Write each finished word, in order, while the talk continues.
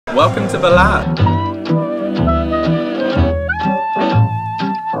Welcome to Balat.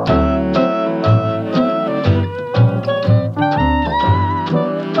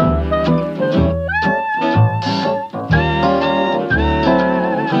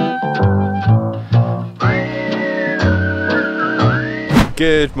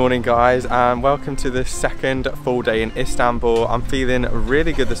 Good morning guys, and welcome to the second full day in Istanbul. I'm feeling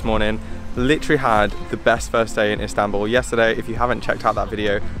really good this morning. Literally had the best first day in Istanbul yesterday. If you haven't checked out that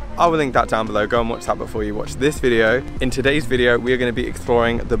video, I will link that down below. Go and watch that before you watch this video. In today's video, we are going to be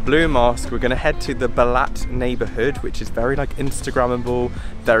exploring the Blue Mosque. We're going to head to the Balat neighborhood, which is very like Instagrammable,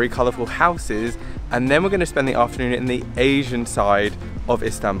 very colourful houses. And then we're going to spend the afternoon in the Asian side of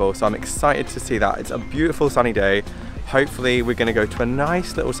Istanbul. So I'm excited to see that. It's a beautiful sunny day. Hopefully we're going to go to a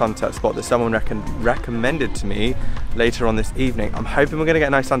nice little sunset spot that someone recommended to me later on this evening. I'm hoping we're going to get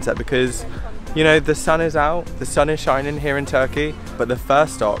a nice sunset because, you know, the sun is out, the sun is shining here in Turkey, but the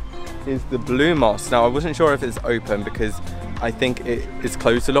first stop is the Blue Mosque. Now I wasn't sure if it's open because I think it is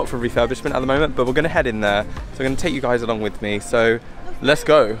closed a lot for refurbishment at the moment, but we're going to head in there. So I'm going to take you guys along with me, so let's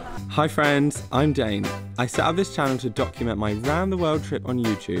go. Hi friends, I'm Dane. I set up this channel to document my round the world trip on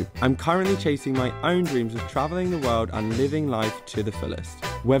YouTube. I'm currently chasing my own dreams of traveling the world and living life to the fullest.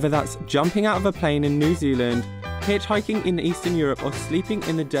 Whether that's jumping out of a plane in New Zealand, hitchhiking in Eastern Europe, or sleeping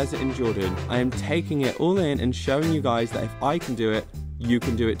in the desert in Jordan, I am taking it all in and showing you guys that if I can do it, you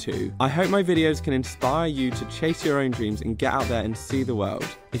can do it too. I hope my videos can inspire you to chase your own dreams and get out there and see the world.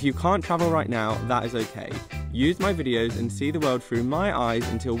 If you can't travel right now, that is okay. Use my videos and see the world through my eyes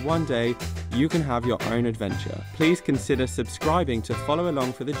until one day you can have your own adventure. Please consider subscribing to follow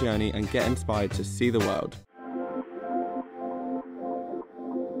along for the journey and get inspired to see the world.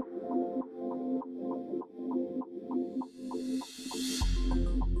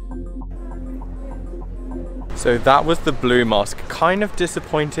 So that was the Blue Mosque. Kind of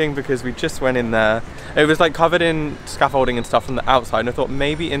disappointing because we just went in there. It was like covered in scaffolding and stuff from the outside, and I thought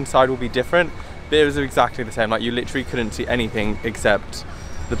maybe inside will be different, but it was exactly the same. Like you literally couldn't see anything except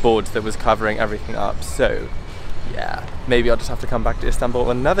the boards that was covering everything up. So yeah, maybe I'll just have to come back to Istanbul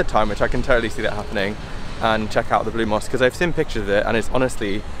another time, which I can totally see that happening, and check out the Blue Mosque because I've seen pictures of it and it's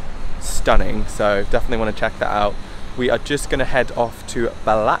honestly stunning. So definitely want to check that out. We are just going to head off to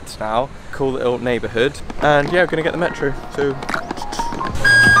Balat now, cool little neighbourhood, and yeah, we're going to get the metro. So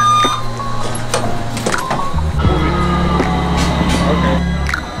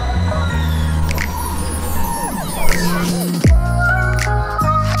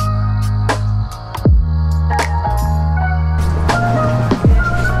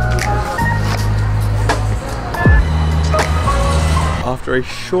after a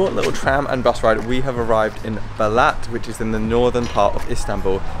short little tram and bus ride, we have arrived in Balat, which is in the northern part of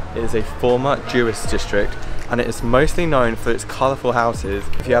Istanbul. It is a former Jewish district and it is mostly known for its colourful houses.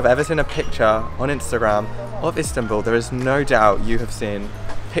 If you have ever seen a picture on Instagram of Istanbul, there is no doubt you have seen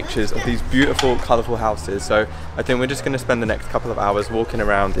pictures of these beautiful colourful houses. So I think we're just going to spend the next couple of hours walking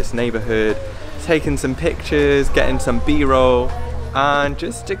around this neighbourhood, taking some pictures, getting some B-roll, and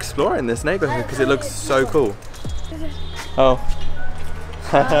just exploring this neighbourhood because it looks so cool. Oh.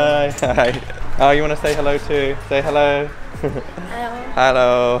 Hi, hi. Oh, you want to say hello too? Say hello. Hello.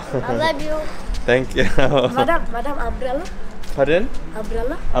 Hello. I love you. Thank you. Madam, umbrella. Pardon?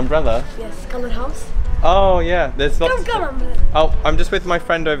 Umbrella. Umbrella? Yes, colored house. Oh yeah, there's lots. Come, umbrella. Oh, I'm just with my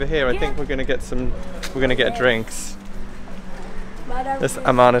friend over here. I think we're gonna get some. We're gonna get drinks. This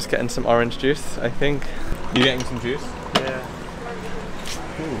Amana's getting some orange juice, I think. You getting some juice? Yeah.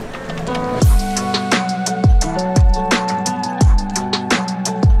 Ooh.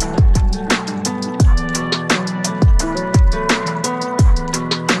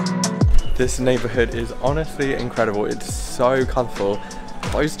 This neighbourhood is honestly incredible. It's so colourful.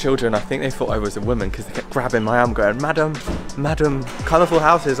 Those children, I think they thought I was a woman because they kept grabbing my arm going, madam, madam, colourful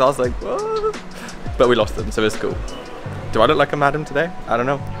houses. I was like, whoa. But we lost them, so it's cool. Do I look like a madam today? I don't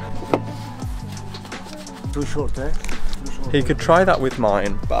know. Too short, eh? Too short. He could try that with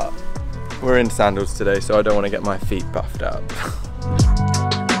mine, but we're in sandals today, so I don't want to get my feet buffed up.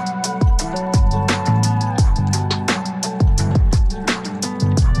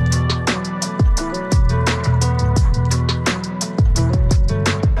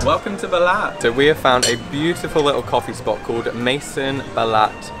 Welcome to Balat. So we have found a beautiful little coffee spot called Mason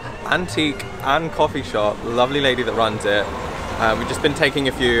Balat Antique and Coffee Shop. Lovely lady that runs it. We've just been taking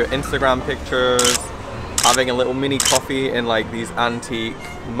a few Instagram pictures, having a little mini coffee in like these antique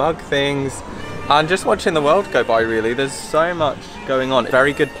mug things, and just watching the world go by really. There's so much going on.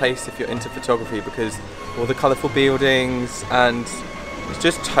 Very good place if you're into photography because all the colourful buildings, and it's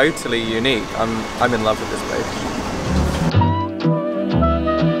just totally unique. I'm in love with this place.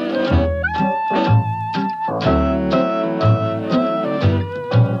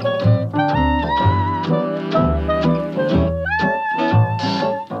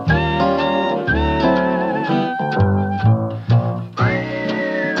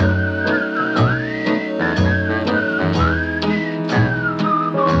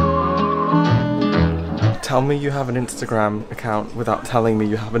 Tell me you have an Instagram account without telling me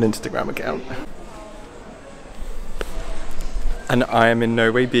you have an Instagram account. And I am in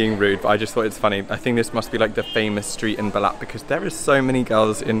no way being rude, but I just thought it's funny. I think this must be like the famous street in Balat because there is so many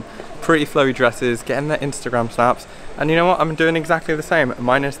girls in pretty flowy dresses getting their Instagram snaps. And you know what? I'm doing exactly the same,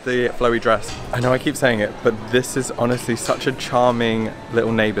 minus the flowy dress. I know I keep saying it, but this is honestly such a charming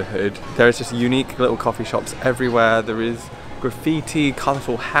little neighborhood. There is just unique little coffee shops everywhere. There is graffiti,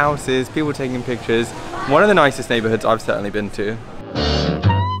 colorful houses, people taking pictures. One of the nicest neighborhoods I've certainly been to.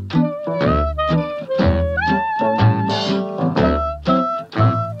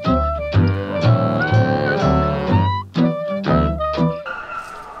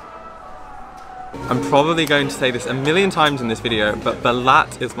 I'm probably going to say this a million times in this video, but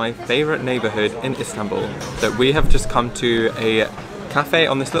Balat is my favorite neighborhood in Istanbul. So we have just come to a cafe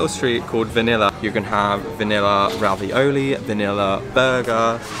on this little street called Vanilla. You can have vanilla ravioli, vanilla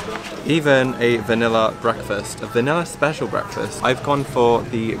burger, even a vanilla breakfast, a vanilla special breakfast. I've gone for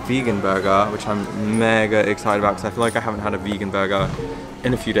the vegan burger, which I'm mega excited about because I feel like I haven't had a vegan burger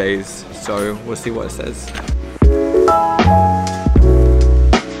in a few days. So we'll see what it says.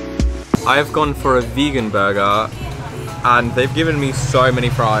 I have gone for a vegan burger and they've given me so many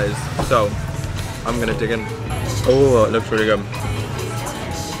fries, so I'm gonna dig in. Oh, it looks really good.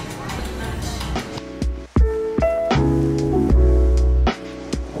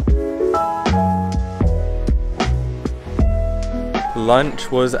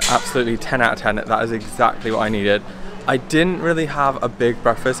 Lunch was absolutely 10 out of 10. That is exactly what I needed. I didn't really have a big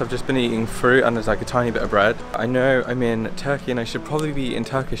breakfast. I've just been eating fruit and there's like a tiny bit of bread. I know I'm in Turkey and I should probably be eating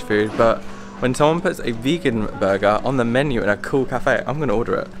Turkish food, but when someone puts a vegan burger on the menu in a cool cafe, I'm gonna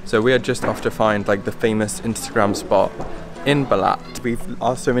order it. So we are just off to find like the famous Instagram spot in Balat. We've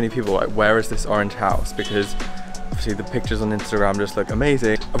asked so many people like, where is this orange house? Because obviously the pictures on Instagram just look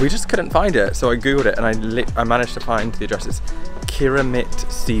amazing. We just couldn't find it, so I googled it and I managed to find the address. It's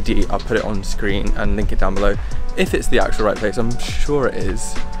Kiramit CD. I'll put it on screen and link it down below. If it's the actual right place, I'm sure it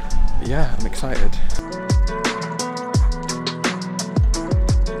is. But yeah, I'm excited.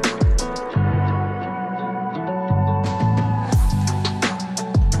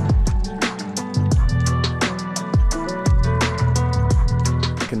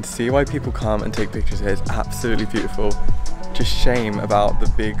 I can see why people come and take pictures here. It's absolutely beautiful. Just shame about the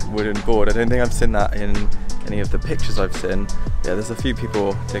big wooden board. I don't think I've seen that in any of the pictures I've seen. Yeah, there's a few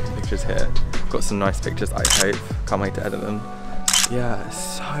people taking pictures here. Got some nice pictures, I hope. Can't wait to edit them. Yeah,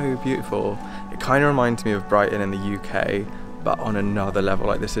 it's so beautiful. It kind of reminds me of Brighton in the UK, but on another level.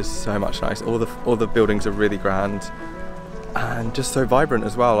 Like, this is so much nice. All the buildings are really grand and just so vibrant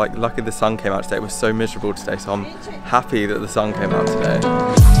as well. Like, lucky the sun came out today. It was so miserable today, so I'm happy that the sun came out today.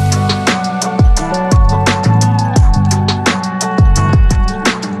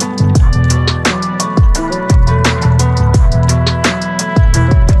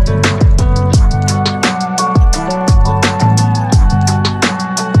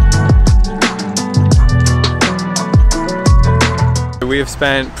 We have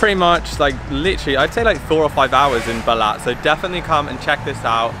spent pretty much like literally I'd say like 4 or 5 hours in Balat, so definitely come and check this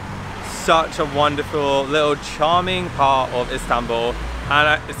out. Such a wonderful little charming part of Istanbul,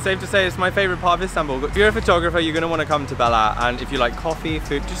 and it's safe to say it's my favorite part of Istanbul. If you're a photographer, you're going to want to come to Balat, and if you like coffee,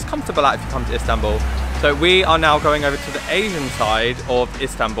 food, just come to Balat if you come to Istanbul. So we are now going over to the Asian side of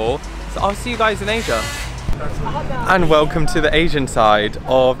Istanbul, so I'll see you guys in Asia. And welcome to the Asian side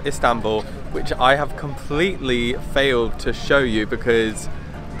of Istanbul, which I have completely failed to show you because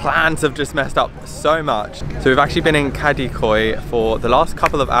plans have just messed up so much. So we've actually been in Kadıköy for the last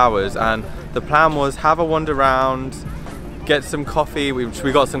couple of hours, and the plan was have a wander around, get some coffee, we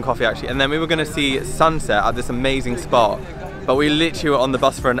got some coffee actually, and then we were going to see sunset at this amazing spot. But we literally were on the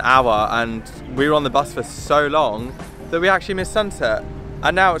bus for an hour, and we were on the bus for so long that we actually missed sunset.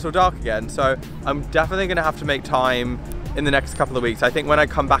 And now it's all dark again, so I'm definitely going to have to make time in the next couple of weeks. I think when I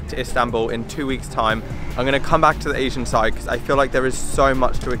come back to Istanbul in 2 weeks time, I'm going to come back to the Asian side because I feel like there is so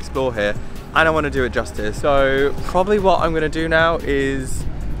much to explore here and I want to do it justice. So probably what I'm going to do now is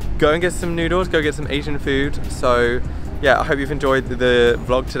go and get some noodles, go get some Asian food. So yeah, I hope you've enjoyed the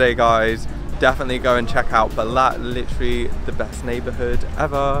vlog today, guys. Definitely go and check out Balat, literally the best neighborhood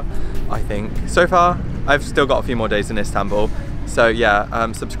ever, I think. So far, I've still got a few more days in Istanbul. So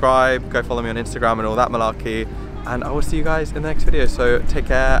yeah, subscribe, go follow me on Instagram and all that malarkey, and I will see you guys in the next video. So take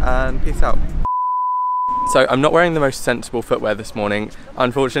care and peace out. So I'm not wearing the most sensible footwear this morning.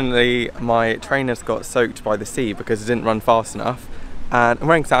 Unfortunately, my trainers got soaked by the sea because it didn't run fast enough, and I'm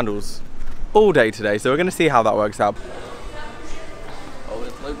wearing sandals all day today, so we're going to see how that works out. Oh,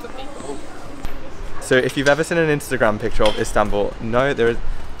 there's loads of people. So if you've ever seen an Instagram picture of Istanbul, no, there is.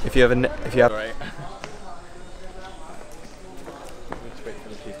 If you have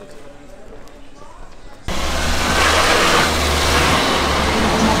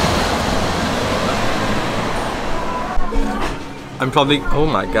I'm probably, oh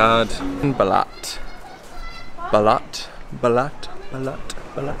my god. Balat. Balat. Balat. Balat.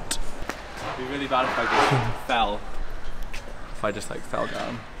 Balat. It'd be really bad if I just fell. If I just like fell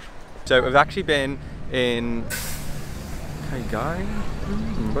down. So we've actually been in Kai,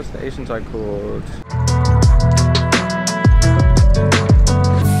 what's the Asian side called?